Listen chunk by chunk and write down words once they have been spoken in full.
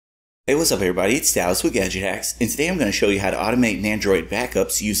Hey, what's up everybody, it's Dallas with Gadget Hacks, and today I'm going to show you how to automate NANDroid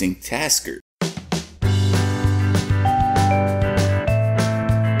backups using Tasker.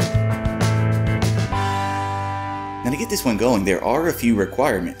 Now to get this one going, there are a few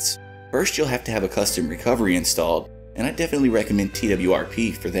requirements. First, you'll have to have a custom recovery installed, and I definitely recommend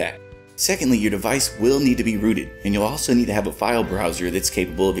TWRP for that. Secondly, your device will need to be rooted, and you'll also need to have a file browser that's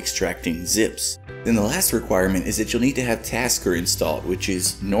capable of extracting zips. Then the last requirement is that you'll need to have Tasker installed, which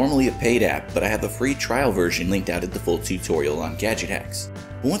is normally a paid app, but I have a free trial version linked out at the full tutorial on Gadget Hacks.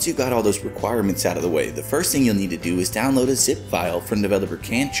 But once you've got all those requirements out of the way, the first thing you'll need to do is download a zip file from developer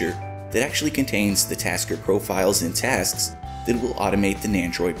Kantjer that actually contains the Tasker profiles and tasks that will automate the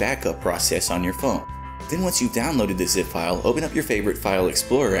NANDroid backup process on your phone. Then once you've downloaded the zip file, open up your favorite File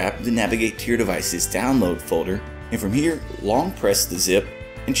Explorer app, then navigate to your device's download folder, and from here, long press the zip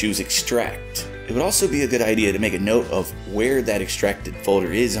and choose Extract. It would also be a good idea to make a note of where that extracted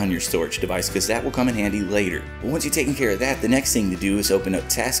folder is on your storage device, because that will come in handy later. But once you've taken care of that, the next thing to do is open up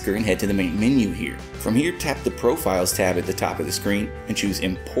Tasker and head to the main menu here. From here, tap the Profiles tab at the top of the screen and choose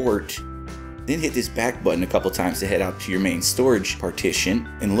Import. Then hit this back button a couple times to head out to your main storage partition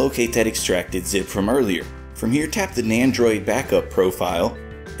and locate that extracted zip from earlier. From here, tap the NANDroid backup profile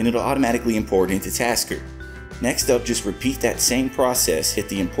and it'll automatically import into Tasker. Next up, just repeat that same process. Hit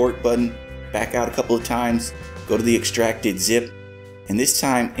the import button, back out a couple of times, go to the extracted zip, and this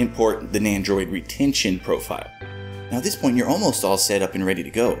time import the NANDroid retention profile. Now at this point, you're almost all set up and ready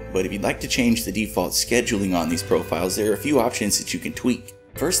to go, but if you'd like to change the default scheduling on these profiles, there are a few options that you can tweak.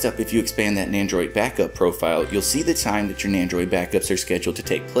 First up, if you expand that NANDroid backup profile, you'll see the time that your NANDroid backups are scheduled to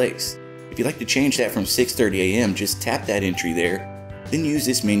take place. If you'd like to change that from 6:30 AM, just tap that entry there, then use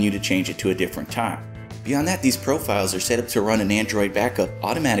this menu to change it to a different time. Beyond that, these profiles are set up to run a NANDroid backup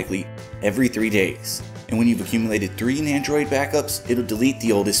automatically every 3 days. And when you've accumulated 3 NANDroid backups, it'll delete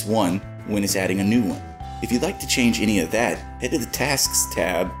the oldest one when it's adding a new one. If you'd like to change any of that, head to the Tasks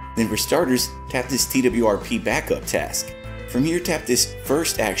tab, then for starters, tap this TWRP backup task. From here, tap this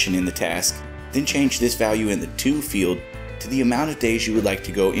first action in the task, then change this value in the To field to the amount of days you would like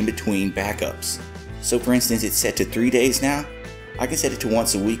to go in between backups. So for instance, it's set to 3 days now. I can set it to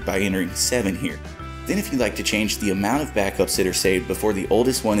once a week by entering 7 here. Then if you'd like to change the amount of backups that are saved before the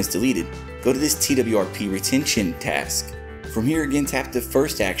oldest one is deleted, go to this TWRP retention task. From here again, tap the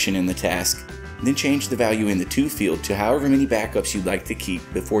first action in the task, then change the value in the To field to however many backups you'd like to keep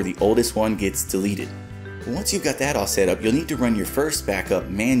before the oldest one gets deleted. Once you've got that all set up, you'll need to run your first backup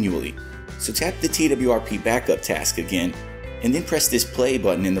manually. So tap the TWRP backup task again, and then press this play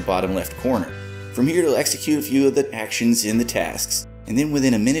button in the bottom left corner. From here, it'll execute a few of the actions in the tasks, and then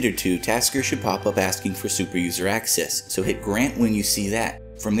within a minute or two, Tasker should pop up asking for super user access, so hit grant when you see that.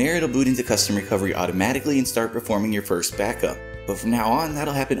 From there, it'll boot into custom recovery automatically and start performing your first backup. But from now on,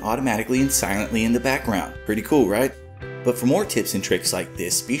 that'll happen automatically and silently in the background. Pretty cool, right? But for more tips and tricks like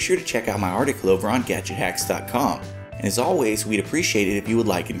this, be sure to check out my article over on GadgetHacks.com. And as always, we'd appreciate it if you would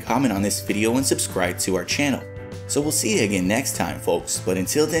like and comment on this video and subscribe to our channel. So we'll see you again next time, folks. But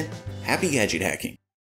until then, happy gadget hacking.